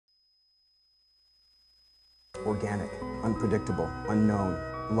organic, unpredictable, unknown,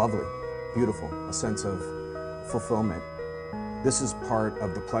 lovely, beautiful, a sense of fulfillment. This is part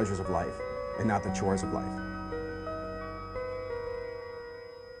of the pleasures of life and not the chores of life.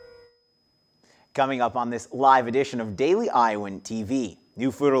 Coming up on this live edition of Daily Iowan TV,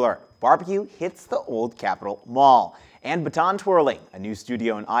 new food alert, barbecue hits the Old Capitol Mall, and baton twirling, a new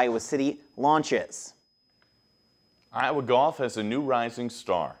studio in Iowa City launches. Iowa golf has a new rising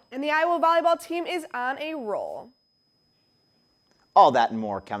star. And the Iowa volleyball team is on a roll. All that and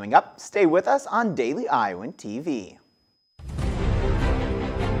more coming up. Stay with us on Daily Iowan TV.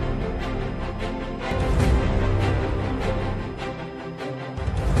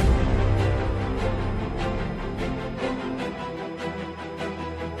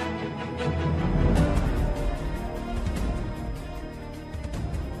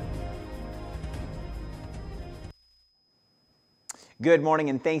 Good morning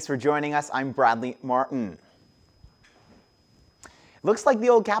and thanks for joining us. I'm Bradley Martin. Looks like the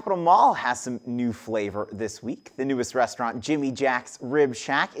Old Capitol Mall has some new flavor this week. The newest restaurant, Jimmy Jack's Rib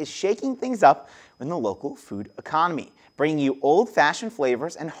Shack, is shaking things up in the local food economy, bringing you old-fashioned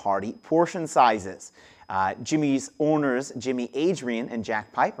flavors and hearty portion sizes. Jimmy's owners, Jimmy Adrian and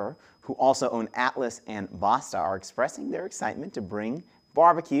Jack Piper, who also own Atlas and Basta, are expressing their excitement to bring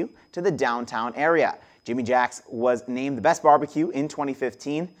barbecue to the downtown area. Jimmy Jack's was named the best barbecue in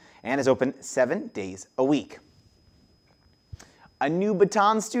 2015 and is open 7 days a week. A new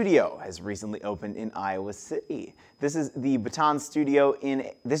baton studio has recently opened in Iowa City. This is the only baton studio in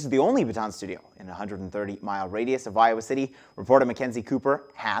a 130-mile radius of Iowa City. Reporter Mackenzie Cooper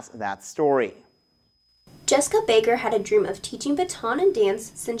has that story. Jessica Baker had a dream of teaching baton and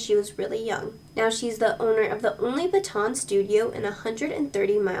dance since she was really young. Now she's the owner of the only baton studio in a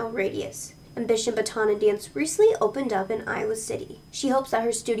 130-mile radius. Ambition Baton and Dance recently opened up in Iowa City. She hopes that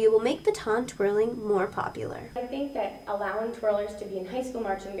her studio will make baton twirling more popular. I think that allowing twirlers to be in high school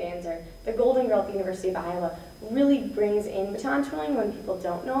marching bands or the Golden Girl at the University of Iowa really brings in baton twirling when people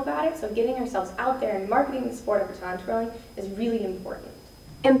don't know about it. So getting ourselves out there and marketing the sport of baton twirling is really important.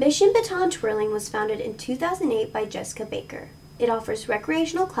 Ambition Baton Twirling was founded in 2008 by Jessica Baker. It offers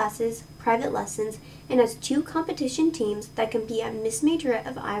recreational classes, private lessons, and has 2 competition teams that compete at Miss Majorette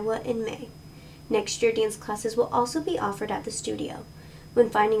of Iowa in May. Next year, dance classes will also be offered at the studio. When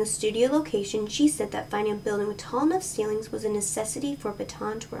finding a studio location, she said that finding a building with tall enough ceilings was a necessity for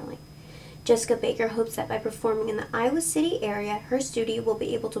baton twirling. Jessica Baker hopes that by performing in the Iowa City area, her studio will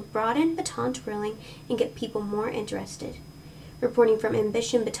be able to broaden baton twirling and get people more interested. Reporting from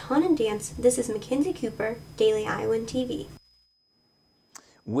Ambition Baton and Dance, this is Mackenzie Cooper, Daily Iowan TV.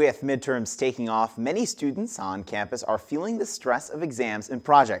 With midterms taking off, many students on campus are feeling the stress of exams and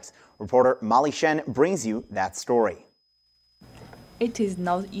projects. Reporter Molly Shen brings you that story. It is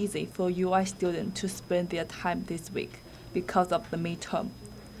not easy for UI students to spend their time this week because of the midterm.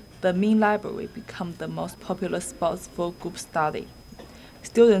 The main library becomes the most popular spot for group study.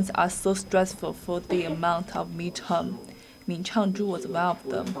 Students are so stressful for the amount of midterm. Min Changzhu was one of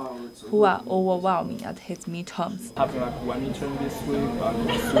them, who are overwhelming at his midterms. Having like 1 midterm this week and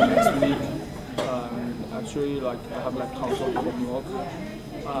 3 next week. Actually, I have tons of homework.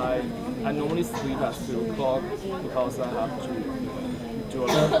 I normally sleep at 3 o'clock because I have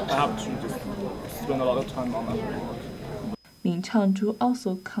to just spend a lot of time on my homework. Min Changzhu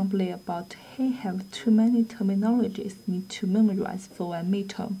also complained about he have too many terminologies need to memorize for one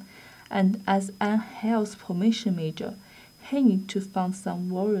midterm, and as an health promotion major, he needs to find some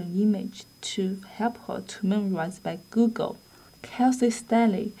warrior image to help her to memorize by Google. Kelsey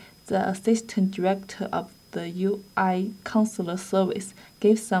Stanley, the assistant director of the UI counselor service,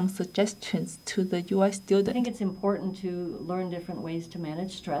 gave some suggestions to the UI student. I think it's important to learn different ways to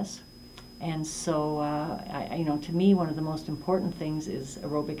manage stress. And so, to me, one of the most important things is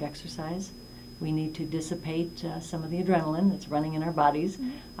aerobic exercise. We need to dissipate some of the adrenaline that's running in our bodies.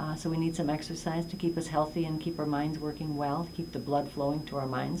 So we need some exercise to keep us healthy and keep our minds working well, to keep the blood flowing to our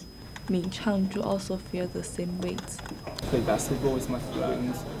minds. Min Changzhu also feels the same weights. Play basketball with my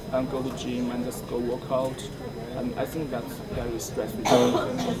friends and go to gym and just go work out. And I think that's very stressful.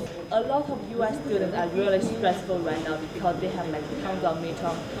 A lot of US students are really stressful right now because they have tons of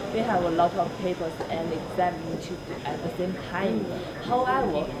midterm. They have a lot of papers and exams to do at the same time.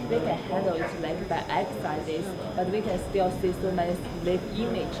 However, they can handle it by exercises, but we can still see so many live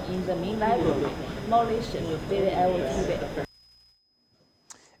image in the main library. Molly Shen, Daily Iowan TV.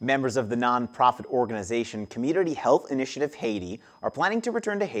 Members of the nonprofit organization Community Health Initiative Haiti are planning to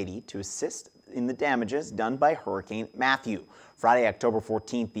return to Haiti to assist in the damages done by Hurricane Matthew. Friday, October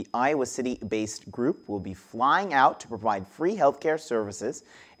 14th, the Iowa City-based group will be flying out to provide free healthcare services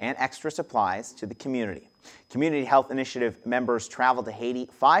and extra supplies to the community. Community Health Initiative members travel to Haiti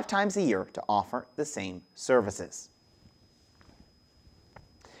 5 times a year to offer the same services.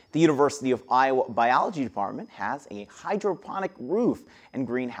 The University of Iowa Biology Department has a hydroponic roof and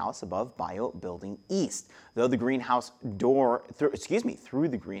greenhouse above Bio Building East. Though the greenhouse door, through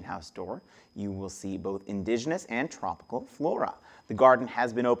the greenhouse door, you will see both indigenous and tropical flora. The garden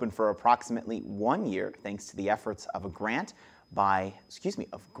has been open for approximately 1 year thanks to the efforts of Grant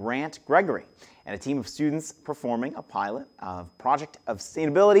Gregory and a team of students performing a pilot of project of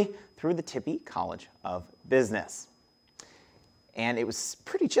sustainability through the Tippy College of Business. And it was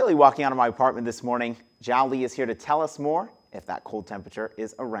pretty chilly walking out of my apartment this morning. Zhao Li is here to tell us more if that cold temperature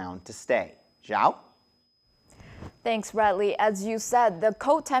is around to stay. Zhao? Thanks, Bradley. As you said, the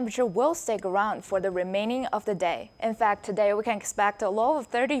cold temperature will stick around for the remaining of the day. In fact, today we can expect a low of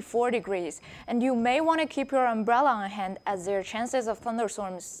 34 degrees, and you may want to keep your umbrella on hand as there are chances of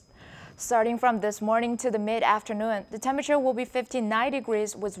thunderstorms. Starting from this morning to the mid-afternoon, the temperature will be 59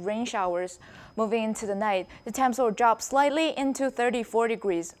 degrees with rain showers. Moving into the night, the temps will drop slightly into 34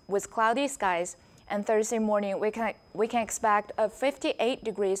 degrees with cloudy skies. And Thursday morning, we can expect a 58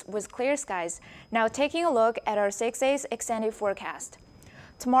 degrees with clear skies. Now taking a look at our 6 days extended forecast.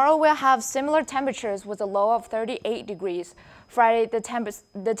 Tomorrow we'll have similar temperatures with a low of 38 degrees. Friday,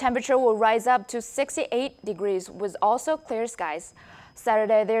 the temperature will rise up to 68 degrees with also clear skies.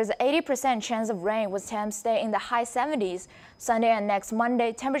 Saturday, there's an 80% chance of rain with temps stay in the high 70s. Sunday and next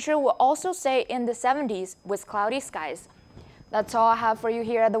Monday, temperature will also stay in the 70s with cloudy skies. That's all I have for you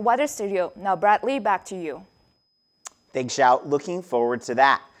here at the Weather Studio. Now, Bradley, back to you. Thanks, Zhao. Looking forward to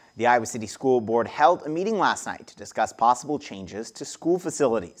that. The Iowa City School Board held a meeting last night to discuss possible changes to school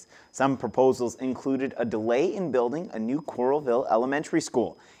facilities. Some proposals included a delay in building a new Coralville Elementary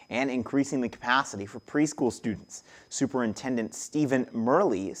School and increasing the capacity for preschool students. Superintendent Stephen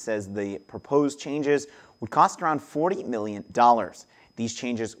Murley says the proposed changes would cost around $40 million. These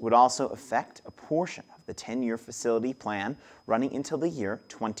changes would also affect a portion of the 10-year facility plan running until the year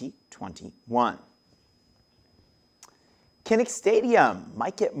 2021. Kinnick Stadium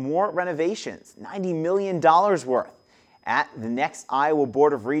might get more renovations, $90 million worth. At the next Iowa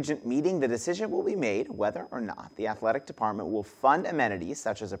Board of Regents meeting, the decision will be made whether or not the athletic department will fund amenities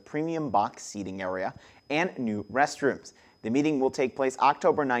such as a premium box seating area and new restrooms. The meeting will take place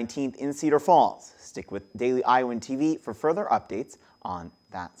October 19th in Cedar Falls. Stick with Daily Iowan TV for further updates on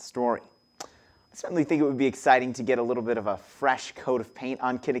that story. I certainly think it would be exciting to get a little bit of a fresh coat of paint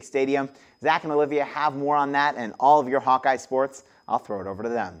on Kinnick Stadium. Zach and Olivia have more on that and all of your Hawkeye sports. I'll throw it over to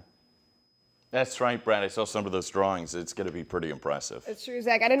them. That's right, Brad. I saw some of those drawings. It's going to be pretty impressive. It's true,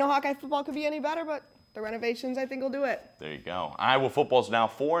 Zach. I didn't know Hawkeye football could be any better, but the renovations, I think, will do it. There you go. Iowa football is now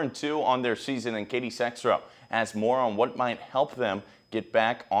 4-2 on their season, and Katie Sextro has more on what might help them get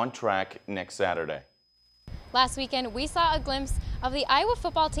back on track next Saturday. Last weekend, we saw a glimpse of the Iowa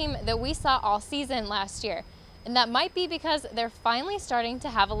football team that we saw all season last year. And that might be because they're finally starting to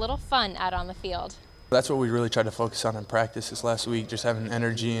have a little fun out on the field. That's what we really tried to focus on in practice this last week, just having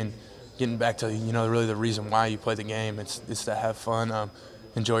energy and getting back to, really the reason why you play the game. It's to have fun,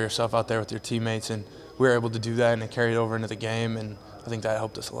 enjoy yourself out there with your teammates, and we were able to do that and it carried over into the game, and I think that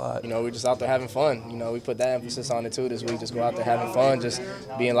helped us a lot. We're just out there having fun. We put that emphasis on it too this week, just go out there having fun, just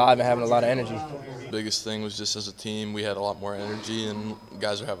being live and having a lot of energy. The biggest thing was just as a team, we had a lot more energy and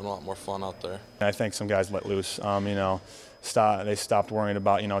guys are having a lot more fun out there. I think some guys let loose, they stopped worrying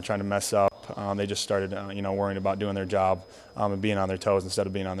about, trying to mess up. They just started, worrying about doing their job and being on their toes instead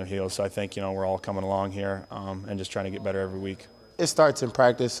of being on their heels. So I think, we're all coming along here and just trying to get better every week. It starts in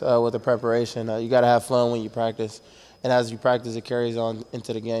practice with the preparation. You got to have fun when you practice. And as you practice, it carries on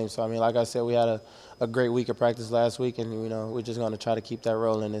into the game. So, like I said, we had a great week of practice last week, and, we're just going to try to keep that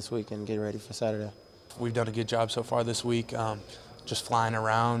rolling this week and get ready for Saturday. We've done a good job so far this week, just flying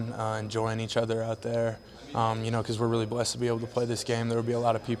around, enjoying each other out there, because we're really blessed to be able to play this game. There will be a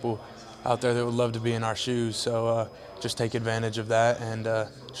lot of people out there that would love to be in our shoes, so just take advantage of that and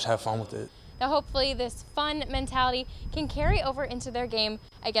just have fun with it. Now hopefully this fun mentality can carry over into their game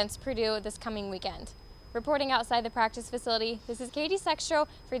against Purdue this coming weekend. Reporting outside the practice facility, this is Katie Sextro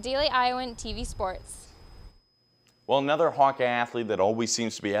for Daily Iowan TV Sports. Well, another Hawkeye athlete that always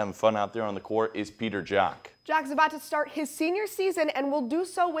seems to be having fun out there on the court is Peter Jock. Jock's about to start his senior season and will do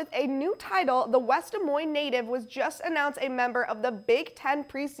so with a new title. The West Des Moines native was just announced a member of the Big Ten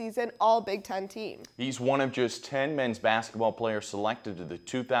preseason All-Big Ten team. He's one of just 10 men's basketball players selected to the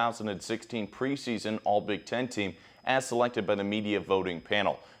 2016 preseason All-Big Ten team as selected by the media voting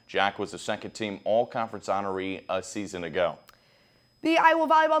panel. Jack was the second-team All-Conference honoree a season ago. The Iowa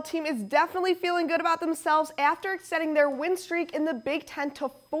volleyball team is definitely feeling good about themselves after extending their win streak in the Big Ten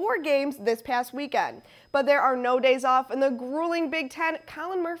to 4 games this past weekend. But there are no days off in the grueling Big Ten.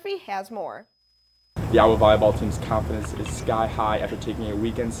 Colin Murphy has more. The Iowa volleyball team's confidence is sky high after taking a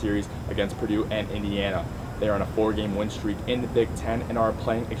weekend series against Purdue and Indiana. They are on a 4-game win streak in the Big Ten and are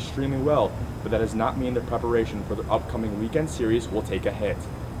playing extremely well, but that does not mean their preparation for the upcoming weekend series will take a hit.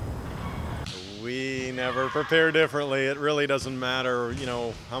 We never prepare differently. It really doesn't matter, you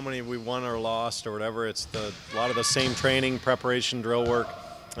know, how many we won or lost or whatever. It's a lot of the same training, preparation, drill work.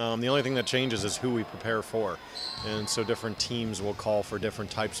 The only thing that changes is who we prepare for. And so different teams will call for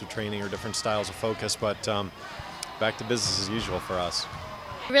different types of training or different styles of focus, but back to business as usual for us.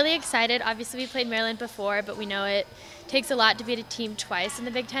 Really excited. Obviously we played Maryland before, but we know it takes a lot to beat a team twice in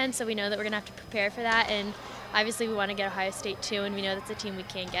the Big Ten, so we know that we're going to have to prepare for that. And obviously we want to get Ohio State too, and we know that's a team we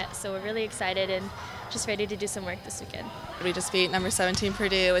can get. So we're really excited and just ready to do some work this weekend. We just beat number 17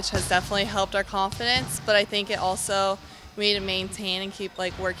 Purdue, which has definitely helped our confidence, but I think it also, we need to maintain and keep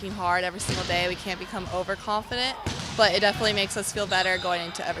working hard every single day. We can't become overconfident, but it definitely makes us feel better going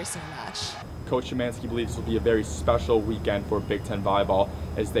into every single match. Coach Szymanski believes this will be a very special weekend for Big Ten volleyball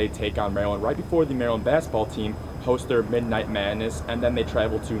as they take on Maryland right before the Maryland basketball team host their Midnight Madness, and then they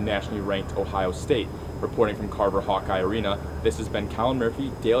travel to nationally ranked Ohio State. Reporting from Carver Hawkeye Arena, this has been Colin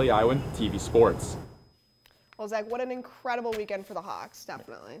Murphy, Daily Iowan TV Sports. Well, Zach, what an incredible weekend for the Hawks,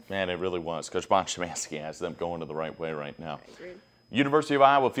 definitely. Man, it really was. Coach Szymanski has them going to the right way right now. Agreed. University of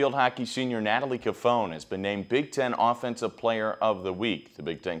Iowa field hockey senior Natalie Cafone has been named Big Ten Offensive Player of the Week. The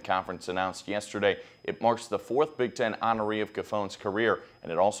Big Ten Conference announced yesterday it marks the 4th Big Ten honoree of Cafone's career,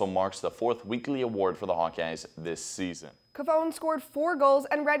 and it also marks the 4th weekly award for the Hawkeyes this season. Cafone scored 4 goals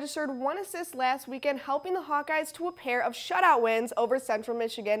and registered 1 assist last weekend, helping the Hawkeyes to a pair of shutout wins over Central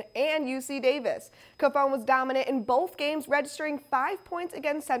Michigan and UC Davis. Cafone was dominant in both games, registering 5 points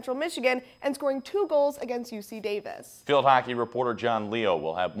against Central Michigan and scoring 2 goals against UC Davis. Field hockey reporter John Leo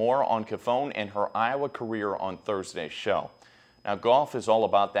will have more on Cafone and her Iowa career on Thursday's show. Now, golf is all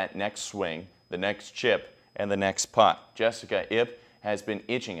about that next swing, the next chip, and the next putt. Jessica Ip has been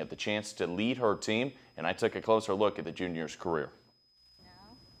itching at the chance to lead her team, and I took a closer look at the junior's career.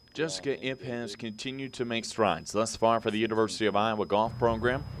 Jessica Ip has continued to make strides thus far for the University of Iowa golf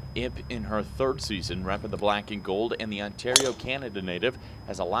program. Ip, in her 3rd season repping the black and gold, and the Ontario, Canada native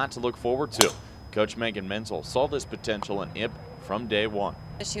has a lot to look forward to. Coach Megan Menzel saw this potential in Ip from day one.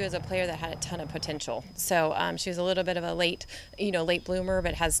 She was a player that had a ton of potential. So she was a little bit of a late bloomer,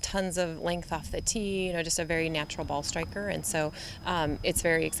 but has tons of length off the tee, just a very natural ball striker. And so it's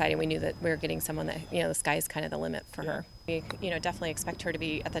very exciting. We knew that we were getting someone that, the sky's kind of the limit for her. We, definitely expect her to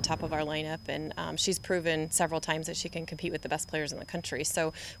be at the top of our lineup, and she's proven several times that she can compete with the best players in the country.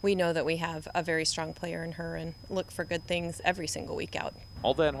 So we know that we have a very strong player in her and look for good things every single week out.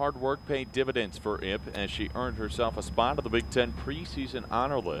 All that hard work paid dividends for Ip as she earned herself a spot on the Big Ten preseason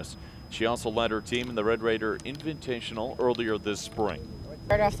honor list. She also led her team in the Red Raider Invitational earlier this spring.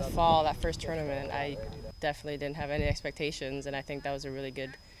 Right off the fall, that first tournament, I definitely didn't have any expectations, and I think that was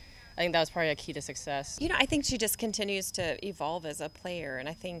I think that was probably a key to success. I think she just continues to evolve as a player, and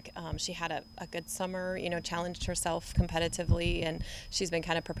I think she had a good summer, challenged herself competitively, and she's been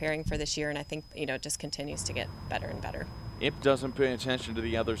kind of preparing for this year, and I think, just continues to get better and better. Ip doesn't pay attention to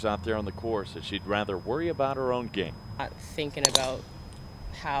the others out there on the course, as she'd rather worry about her own game. Not thinking about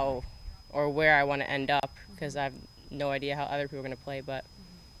how or where I want to end up, because I have no idea how other people are going to play, but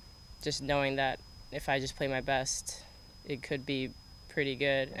just knowing that if I just play my best, it could be pretty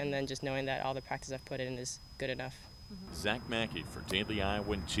good, and then just knowing that all the practice I've put in is good enough. Zach Mackey for Daily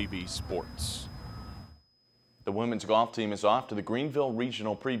Iowan TV Sports. The women's golf team is off to the Greenville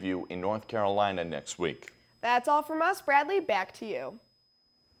Regional Preview in North Carolina next week. That's all from us. Bradley, back to you.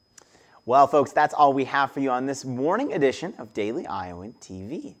 Well, folks, that's all we have for you on this morning edition of Daily Iowan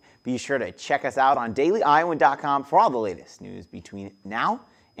TV. Be sure to check us out on dailyiowan.com for all the latest news between now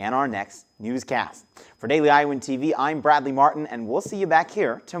and our next newscast. For Daily Iowan TV, I'm Bradley Martin, and we'll see you back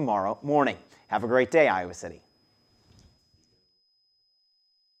here tomorrow morning. Have a great day, Iowa City.